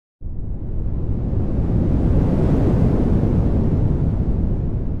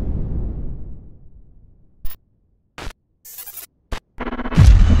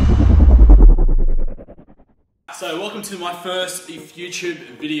So welcome to my first YouTube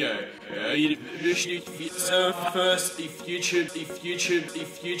video. YouTube.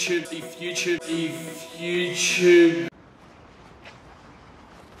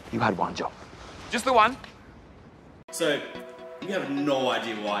 You had one job. Just the one? So, you have no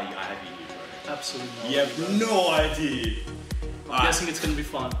idea why I have you here, bro. Absolutely not. You have no idea. I'm guessing it's gonna be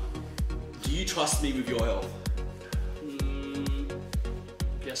fun. Do you trust me with your health?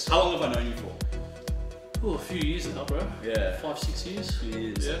 Yes. How long have I known you for? Oh, a few years now, bro. Yeah. 5-6 years. A few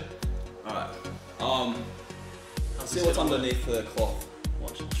years. Yeah. Alright. See what's underneath the cloth.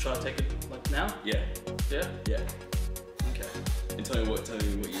 What? Should I take it like now? Yeah. Yeah? Yeah. Okay. And tell me what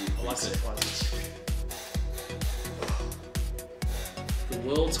you I like said. surprises. The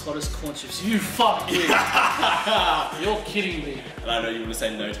world's hottest corn chips. You fuck me. You're kidding me. And I know you want to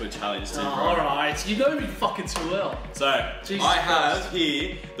say no to a challenge too, bro. Alright, you know me fucking too well. So, Jesus I have Christ.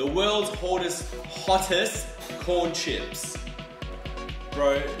 here the world's hottest corn chips.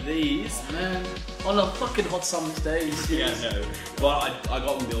 Bro, these... Man, on a fucking hot summer's day. Yeah, no. But I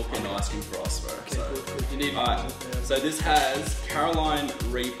got milk and ice cream for us, bro. Okay, So. good. You need Alright, so this has Carolina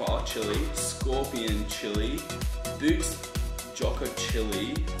Reaper chili, Scorpion chili, Boots Jocko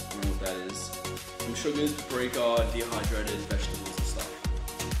chili, I don't know what that is, some sugars, paprika, dehydrated vegetables and stuff.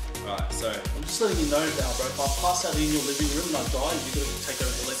 Alright, so... I'm just letting you know now, bro. If I pass out in your living room and I die, you gotta take over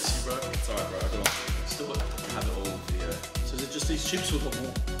the legacy, bro. It's alright, bro, I got Let's do it. have it all in the video. So is it just these chips or the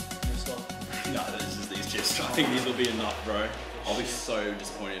more? Stuff? No, this is these chips. I think these will be enough, bro. I'll be so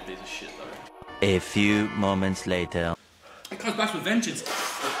disappointed if these are shit, though. A few moments later. It comes back with vengeance.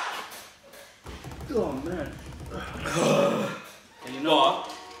 Oh, man. And you know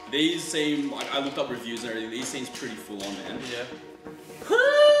But these seem like I looked up reviews and everything. These seems pretty full on, man. Yeah.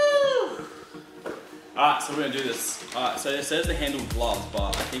 Alright, so we're gonna do this. Alright, so it says the handle gloves,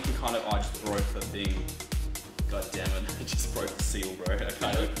 but I think I just broke the thing. God damn it, I just broke the seal, bro. I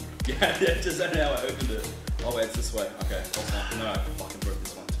can't open. Yeah, just don't know how I opened it. Oh wait, it's this way. Okay, no, I fucking broke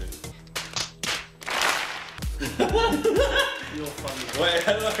this one too. You're funny. Wait,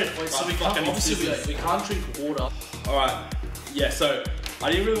 how do I? Wait, so we can't, obviously we can't drink water. Alright, yeah, so I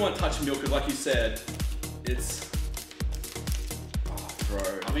didn't really want to touch milk because like you said, it's... Oh,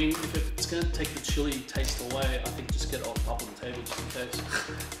 bro. I mean, if it's gonna take the chili taste away, I think just get it on top of the table just in case.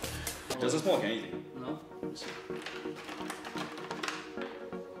 Doesn't smell like anything. No?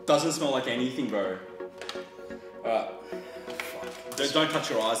 Doesn't smell like anything, bro. Alright. Don't touch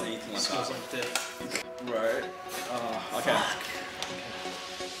your eyes or anything like Smells that. like death. Bro. Okay.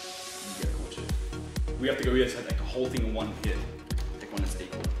 We have to take the whole thing in one hit. Take one that's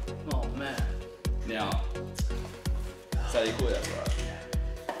equal. Oh man. Now, is that equal? That's right.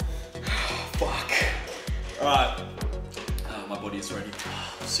 Fuck. Alright. My body is ready.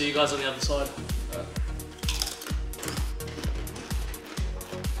 See you guys on the other side.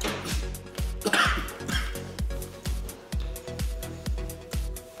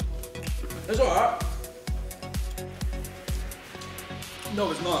 It's alright.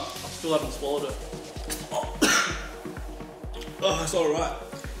 No, it's not. I still haven't swallowed it. Oh, it's alright.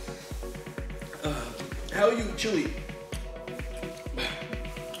 How are you, Chili?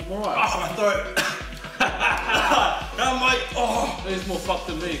 I'm alright. Oh, my throat. I'm like, oh. It's more fucked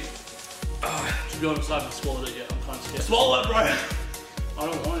than me. To be honest, I haven't swallowed it yet. I'm kind of scared. Swallow it, bro. I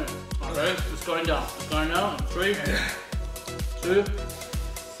don't want it. Okay, it's going down. It's going down. 3, 2,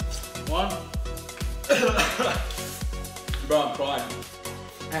 1. Bro, I'm crying.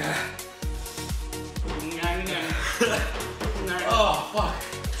 Oh, fuck.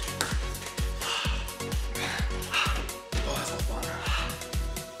 Oh, that's not fun.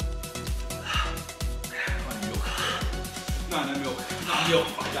 I need milk. No milk. No milk.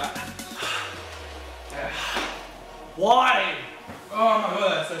 Fuck that. Why? Oh my god,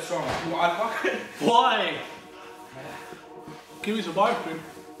 that's so strong. Why? Give me some ice cream.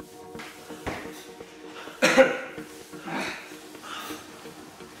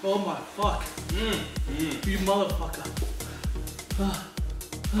 Oh my fuck. You motherfucker.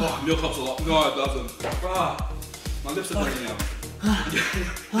 Oh, milk helps a lot. No, it doesn't. My lips are burning now.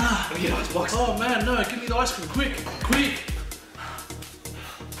 Let me get icebox. Oh man, no, give me the ice cream, quick, quick.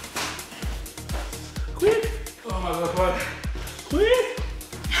 Quick, Oh my god, what? quick.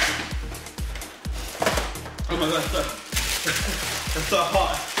 Oh my god, that's so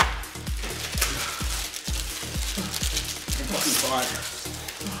hot. I'm fucking crying.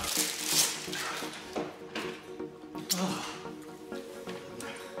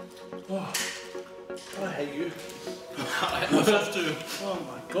 Oh, I hate you. I hate myself too. Oh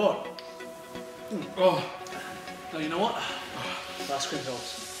my god. Oh. No, you know what? Ice cream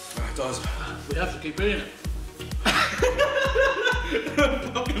helps. It does. We have to keep eating it.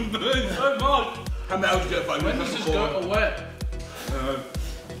 Fucking burns so much. How mad would you get if I When does this go away?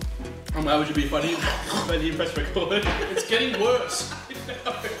 How mad would you be if I didn't press record? It's getting worse.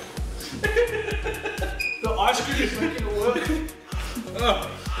 The ice cream is making it worse.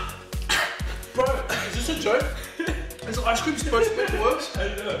 Bro, is this a joke? Is the ice cream supposed to make it worse? I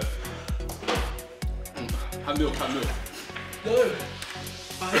don't know. Have milk, have milk. No.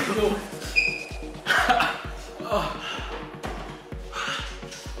 I hate milk.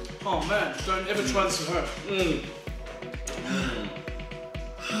 Oh man, don't ever try this at home.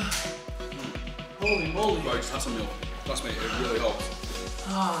 Holy moly. Bro, just have some milk. Trust me, it really helps.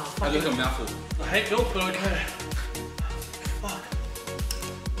 Ah, I look a mouthful. I hate milk, but okay. Fuck.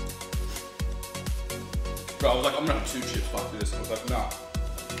 Bro, I was like, I'm gonna have 2 chips after this. I was like, nah.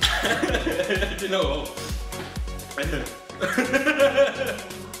 You know what?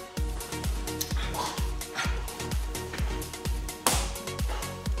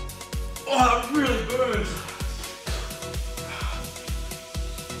 Oh, it really burns.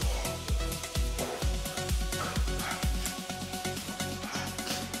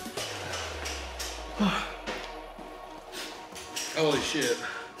 Holy shit.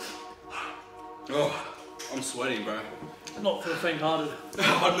 Oh, I'm sweating, bro. Not for the faint-hearted.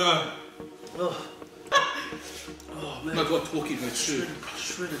 Oh no. Oh, oh man. Oh my god, talking hurts too.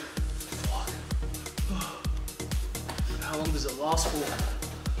 Shredded. Fuck. How long does it last for?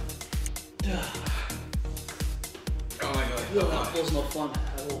 Oh my god. No, that was not fun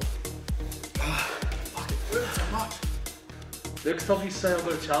at all. Fuck, it hurts so much. Next time you say I've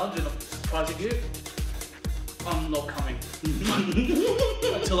got a challenge and I'm surprising you, I'm not coming.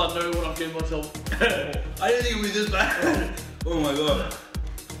 Until I know what I'm getting myself. I didn't think it was this bad. Oh my god.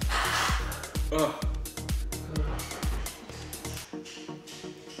 Oh.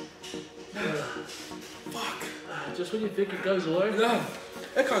 Fuck. Just when you think it goes away. No.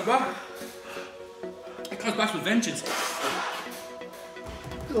 It comes back. It comes back with vengeance.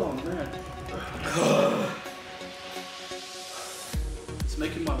 Oh man. It's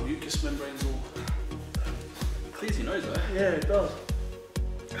making my mucous membranes all. Clears your nose, though. Yeah, it does.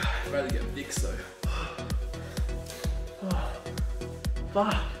 I'd rather get Vicks though.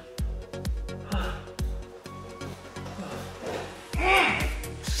 Fuck.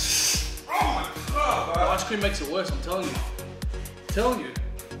 The ice cream makes it worse, I'm telling you. I'm telling you.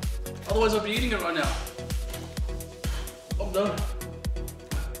 Otherwise I'd be eating it right now. I'm done.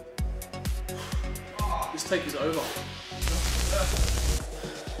 This take is over.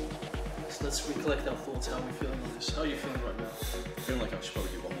 So let's recollect our thoughts. How are we feeling on this? How are you feeling right now? I feel like I should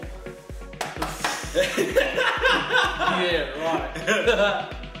probably do one more. Yeah, right.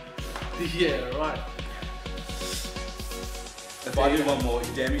 Yeah, right. If I do one more,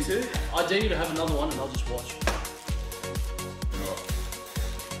 you dare me to? I dare you to have another one and I'll just watch.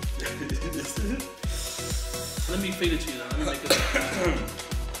 Let me feed it to you then. Let me make it.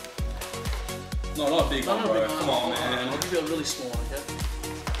 No, not a big one, bro. big Come on, man. I'll give you a really small one, okay?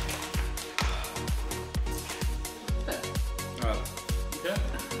 Alright. Okay?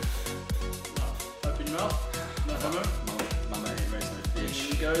 No. Open your mouth. No, no. Mama ain't raised no fish.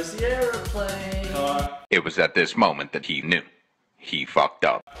 Here goes the aeroplane. Alright. It was at this moment that he knew. He fucked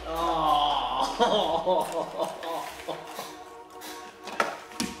up.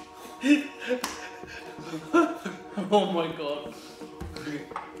 Oh my god.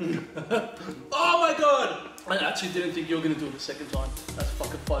 Oh my god! I actually didn't think you were gonna do it the second time. That's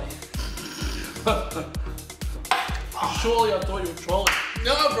fucking funny. Surely I thought you were trolling.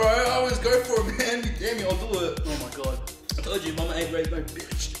 No, bro, I always go for it, man. You dare me, I'll do it. Oh my god. I told you, Mama ain't raised no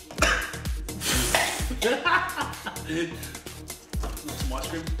bitch. Want some ice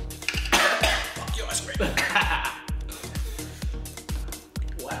cream? Fuck your ice cream.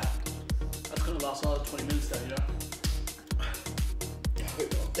 Wow. That's gonna last another 20 minutes though, you know?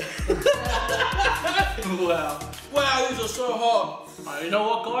 Wow. Wow, these are so hot. You know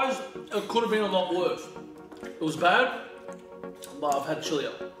what, guys? It could have been a lot worse. It was bad, but I've had chili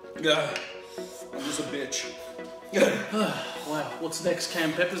up. Yeah. I'm just a bitch. Wow. What's next?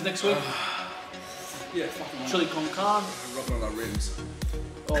 Canned peppers next week? Yeah, fucking Chili con carne. rubbing on our rims.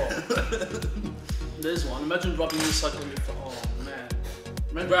 Oh. There's one. Imagine rubbing this like on your phone. Oh, man.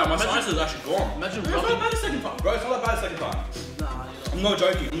 Imagine, Bro, my sinus is actually gone. Imagine It's not rubbing. that bad the second time. Bro, it's not that bad the second time. Nah, you I'm not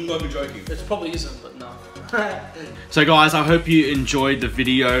joking. I'm not even joking. know. It probably isn't, but no. So guys, I hope you enjoyed the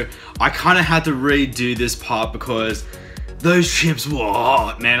video. I kind of had to redo this part because those chips,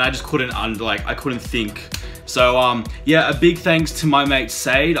 whoa, man, I just couldn't I couldn't think. So yeah, a big thanks to my mate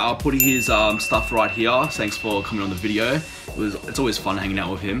Sade. I'll put his stuff right here. Thanks for coming on the video. It's always fun hanging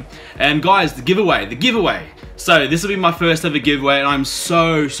out with him. And guys, the giveaway. So this will be my first ever giveaway, and I'm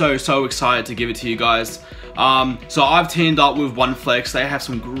so excited to give it to you guys. So I've teamed up with ONEFLEX. They have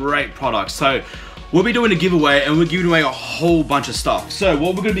some great products. So we'll be doing a giveaway, and we're giving away a whole bunch of stuff. So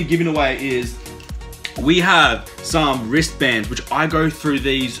what we're going to be giving away is, we have some wristbands, which I go through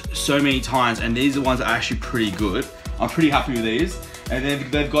these so many times, and these are ones that are actually pretty good. I'm pretty happy with these. And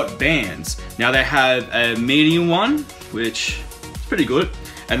then they've got bands. Now they have a medium one, which is pretty good,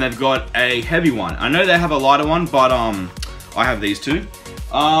 and they've got a heavy one. I know they have a lighter one, but I have these two.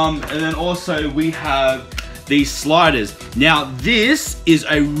 And then also we have these sliders. Now this is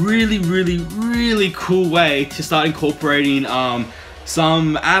a really cool way to start incorporating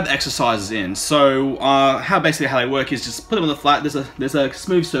some ab exercises in. So how they work is just put them on the flat. There's a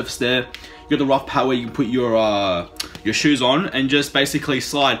smooth surface there. You got the rough part where you can put your shoes on and just basically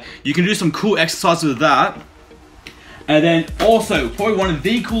slide. You can do some cool exercises with that. And then also, probably one of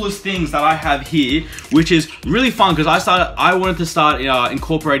the coolest things that I have here, which is really fun because I wanted to start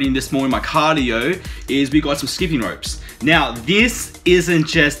incorporating this more in my cardio, is we got some skipping ropes. Now this isn't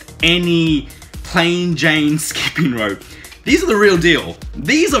just any plain Jane skipping rope. These are the real deal.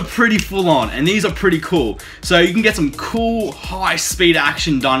 These are pretty full on, and these are pretty cool. So you can get some cool high speed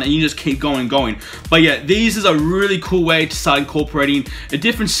action done, and you just keep going. But yeah, these is a really cool way to start incorporating a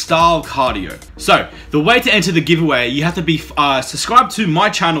different style of cardio. So the way to enter the giveaway, you have to be subscribed to my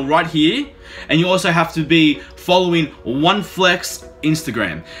channel right here, and you also have to be following ONEFLEX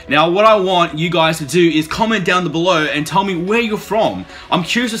Instagram. Now what I want you guys to do is comment down below and tell me where you're from. I'm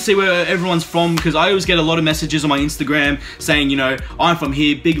curious to see where everyone's from, because I always get a lot of messages on my Instagram saying, you know, I'm from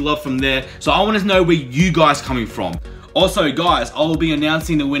here, big love from there. So I want to know where you guys are coming from. Also guys, I will be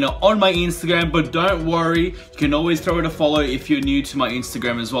announcing the winner on my Instagram, but don't worry, you can always throw it a follow if you're new to my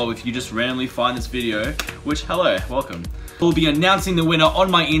Instagram as well, if you just randomly find this video, which, hello, welcome. I will be announcing the winner on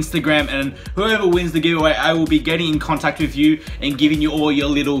my Instagram, and whoever wins the giveaway, I will be getting in contact with you and giving you all your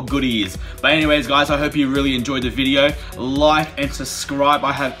little goodies. But anyways guys, I hope you really enjoyed the video. Like and subscribe.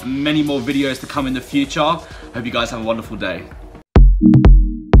 I have many more videos to come in the future. Hope you guys have a wonderful day.